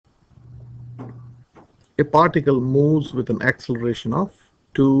a particle moves with an acceleration of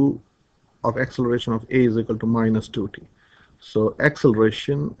acceleration of a is equal to minus 2t. So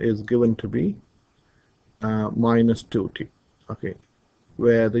acceleration is given to be minus 2t. Okay,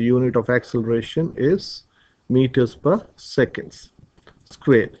 where the unit of acceleration is meters per seconds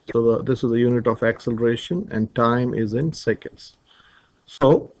squared. So this is the unit of acceleration, and time is in seconds.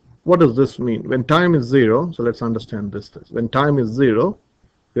 So what does this mean? When time is 0, so let's understand this. When time is 0,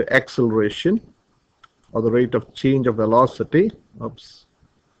 the acceleration, or the rate of change of velocity,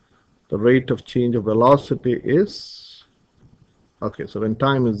 the rate of change of velocity is, okay, so when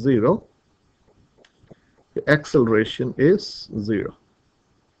time is 0, the acceleration is 0.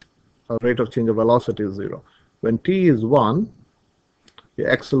 The rate of change of velocity is 0. When t is 1, the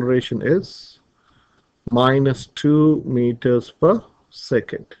acceleration is minus 2 meters per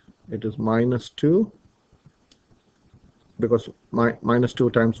second. It is minus 2, because minus 2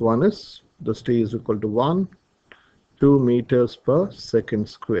 times 1 is, this t is equal to 1, 2 meters per second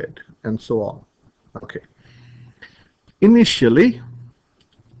squared, and so on. Okay. Initially,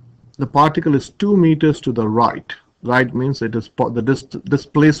 the particle is 2 meters to the right. Right means it is the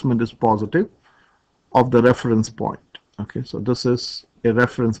displacement is positive of the reference point. Okay, so this is a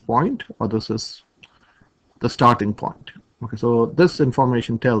reference point, or this is the starting point. Okay, so this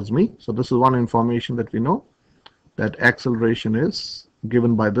information tells me, so this is one information that we know, that acceleration is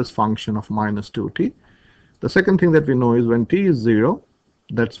given by this function of minus 2t. The second thing that we know is when t is 0,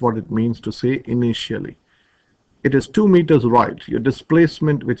 that's what it means to say initially. It is 2 meters right. Your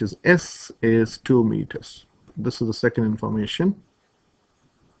displacement, which is s, is 2 meters. This is the second information.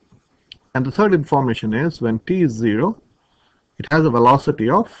 And the third information is when t is 0, it has a velocity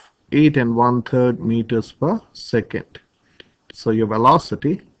of 8 1/3 meters per second. So your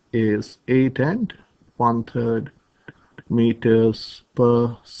velocity is 8 1/3 meters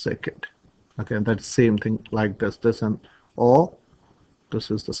per second. Okay, and that's same thing like this, and or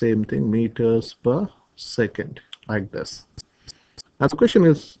this is the same thing, meters per second, like this. Now the question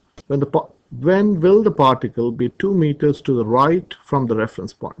is, when will the particle be 2 meters to the right from the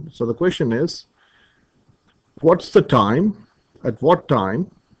reference point? So the question is, what's the time? At what time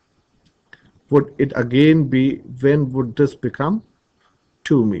would it again be? When would this become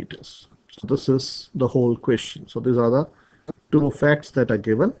 2 meters? So this is the whole question. So these are the two facts that are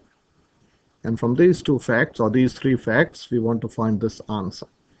given, and from these two facts, or these three facts, we want to find this answer.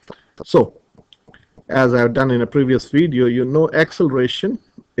 So as I have done in a previous video, you know acceleration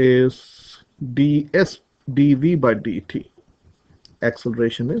is dv by dt.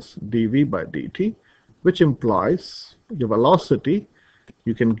 Acceleration is dv by dt, which implies your velocity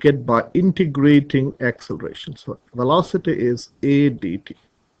you can get by integrating acceleration. So velocity is a dt.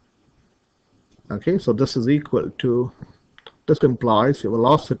 Okay, so this is equal to, this implies your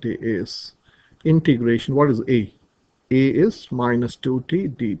velocity is integration. What is a? A is minus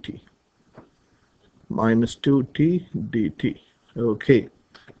 2t dt. Minus 2t dt. Okay,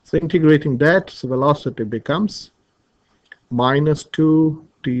 so integrating that, so velocity becomes minus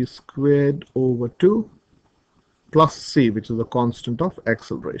 2t squared over 2 plus c, which is the constant of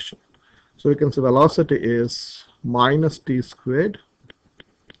acceleration. So you can say velocity is minus t squared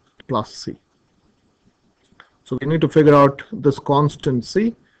plus c. So we need to figure out this constant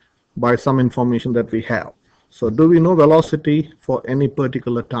c by some information that we have. So do we know velocity for any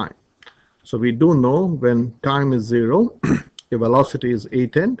particular time? So we do know when time is 0, the velocity is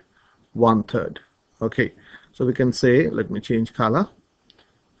 8 1/3. Okay, so we can say, let me change color.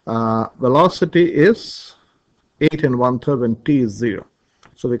 Velocity is 8 1/3 when t is 0.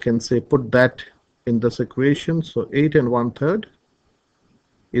 So we can say, put that in this equation. So 8 1/3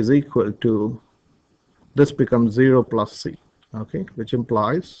 is equal to, this becomes 0 plus c. Okay, which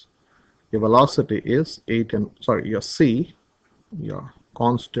implies your velocity is your c, your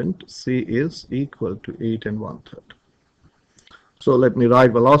constant c is equal to 8 1/3. So let me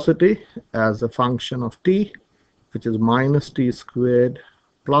write velocity as a function of t, which is minus t squared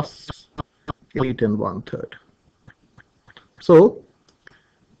plus 8 1/3. So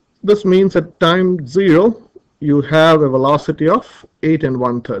this means at time 0, you have a velocity of 8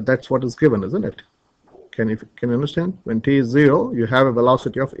 1/3. That's what is given, isn't it? Can you understand? When t is 0, you have a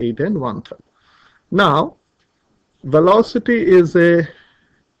velocity of 8 1/3. Now, velocity is a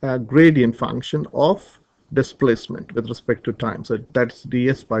gradient function of displacement with respect to time. So that's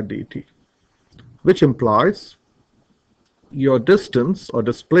ds by dt, which implies your distance or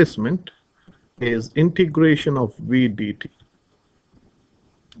displacement is integration of v dt.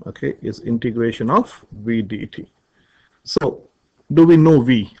 Okay, is integration of v dt. So do we know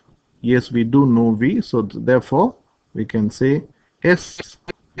v? Yes, we do know v. So therefore we can say s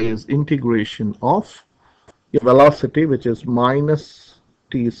is integration of your velocity, which is minus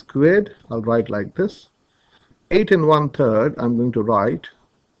t squared. I'll write like this. 8 and 1/3, I'm going to write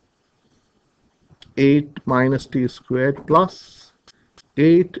 8 minus t squared plus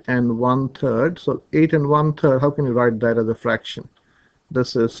 8 and 1/3. So 8 and 1/3, how can you write that as a fraction?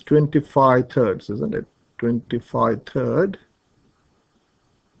 This is 25/3, isn't it? 25/3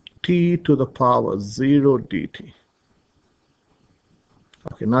 t to the power 0 dt.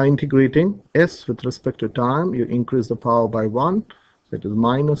 Okay, now integrating s with respect to time, you increase the power by 1. So it is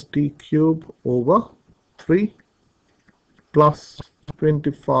minus t cubed over 3 plus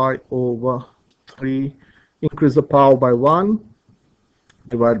 25 over 3. Increase the power by 1,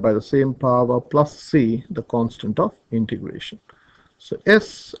 divide by the same power, plus c, the constant of integration. So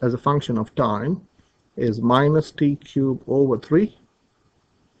s as a function of time is minus t cubed over 3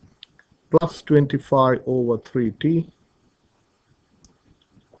 plus 25 over 3t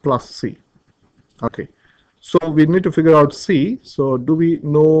plus c. Okay, so we need to figure out c. So do we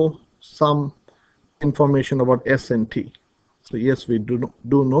know some information about s and t? So yes, we do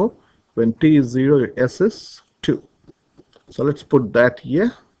know when t is 0, your s is 2. So let's put that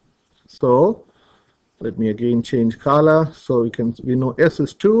here. So let me again change color. So we know s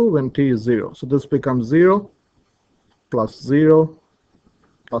is 2 when t is 0. So this becomes 0 plus 0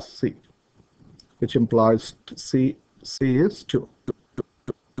 plus c, which implies c is 2.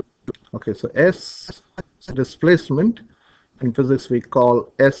 Okay, so s displacement. In physics we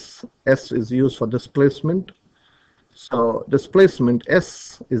call s is used for displacement. So displacement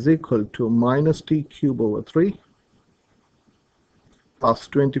s is equal to minus t cubed over 3 plus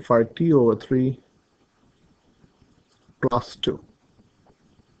 25t over 3 plus 2.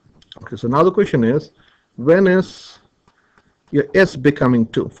 Okay, so now the question is, when is your s becoming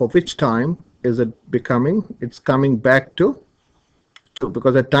 2? For which time is it becoming? It's coming back to 2,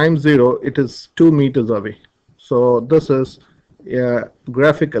 because at time 0 it is 2 meters away. So this is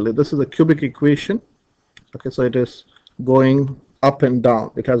graphically, this is a cubic equation. Okay, so it is going up and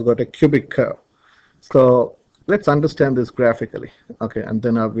down. It has got a cubic curve. So let's understand this graphically. Okay, and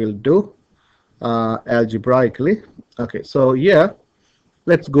then I will do algebraically. Okay, so yeah,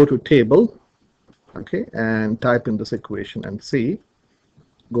 let's go to table. Okay, and type in this equation and see.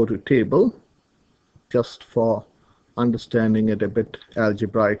 Go to table just for understanding it a bit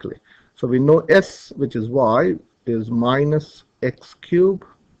algebraically. So we know s, which is y, is minus x cubed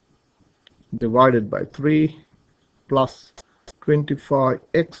divided by 3 plus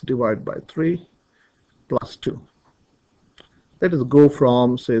 25x divided by 3 plus 2. Let us go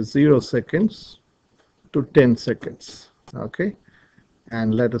from, say, 0 seconds to 10 seconds. Okay,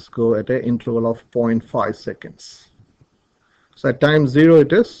 and let us go at an interval of 0.5 seconds. So at time 0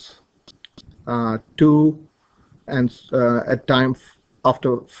 it is 2, and at time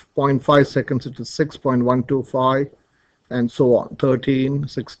after 0.5 seconds it is 6.125, and so on. 13,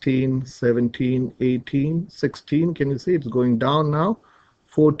 16, 17, 18, 16. Can you see it's going down now?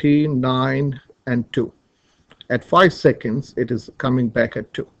 14, 9, and 2. At 5 seconds it is coming back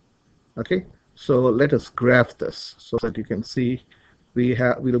at 2. Okay, so let us graph this so that you can see. Let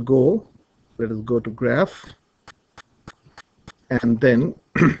us go to graph, and then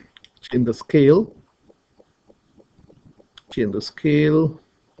change the scale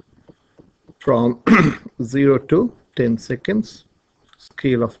from 0 to 10 seconds,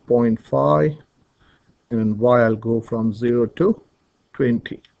 scale of 0.5, and y I'll go from 0 to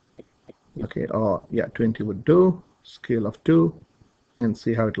 20. Okay, or yeah, 20 would do, scale of 2, and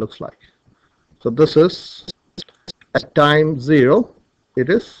see how it looks like. So this is at time 0 it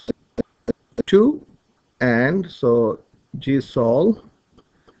is 2, and so GSOL,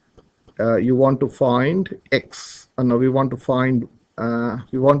 you want to find x. No, we want to find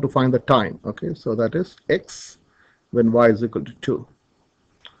the time. Okay, so that is x when y is equal to 2.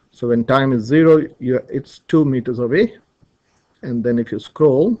 So when time is 0, it's 2 meters away, and then if you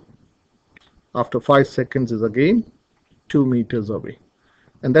scroll, after 5 seconds is again 2 meters away,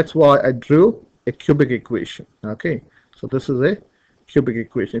 and that's why I drew a cubic equation. Okay, so this is a cubic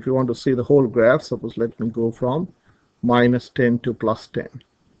equation. If you want to see the whole graph, suppose let me go from minus 10 to plus 10,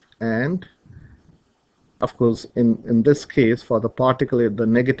 and of course in this case for the particle the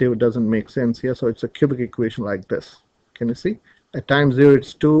negative doesn't make sense here, so it's a cubic equation like this. Can you see? At time 0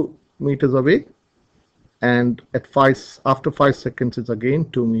 it's 2 meters away, and after 5 seconds it's again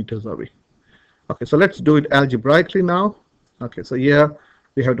 2 meters away. Okay, so let's do it algebraically now. Okay, so here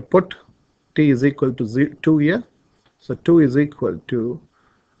we have to put t is equal to 2 here. So 2 is equal to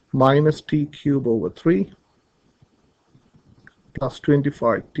minus t cubed over 3 plus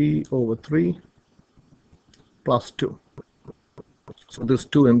 25t over 3 plus 2. So this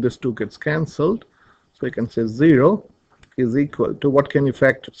 2 and this 2 gets cancelled. So you can say 0 is equal to, what can you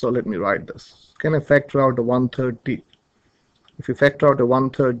factor? So let me write this. Can I factor out a 1/3 t? If you factor out a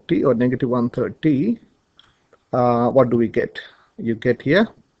 1/3 t or negative 1/3 t, what do we get? You get here,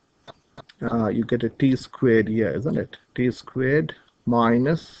 you get a t squared here, isn't it? T squared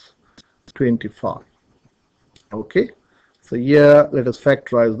minus 25. Okay, so here let us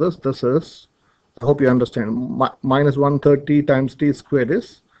factorize this. This is, I hope you understand, minus 1/3 t times t squared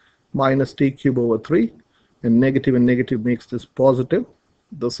is minus t cube over 3, and negative makes this positive.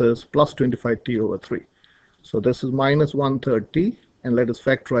 This is plus 25t over 3. So this is minus 1/3 t, and let us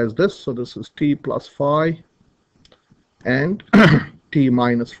factorize this. So this is t plus 5 and t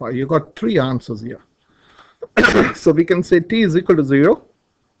minus 5. You got 3 answers here. So we can say t is equal to 0,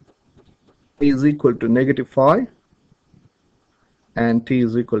 t is equal to negative 5, and t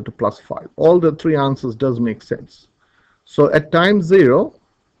is equal to plus 5. All the 3 answers does make sense. So at time 0,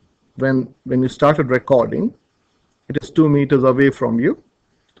 when you started recording, it is 2 meters away from you.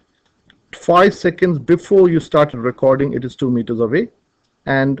 5 seconds before you started recording, it is 2 meters away,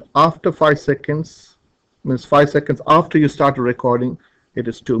 and after 5 seconds, means 5 seconds after you started recording, it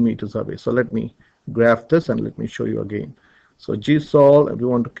is 2 meters away. So let me graph this and let me show you again. So GSOL, and we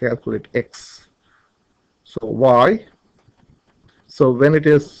want to calculate x. So y, so when it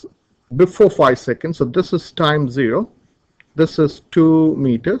is before 5 seconds, so this is time 0, this is 2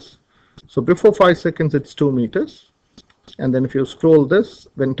 meters. So before 5 seconds, it's 2 meters. And then if you scroll this,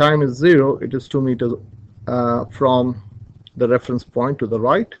 when time is 0, it is 2 meters from the reference point to the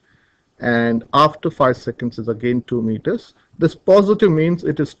right. And after 5 seconds is again 2 meters. This positive means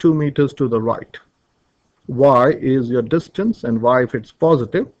it is 2 meters to the right. Y is your distance, and y, if it's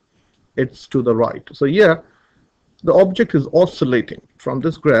positive, it's to the right. So here, the object is oscillating. From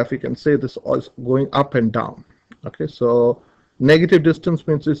this graph, you can say this is going up and down. Okay, so negative distance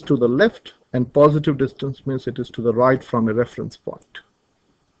means it's to the left, and positive distance means it is to the right from a reference point.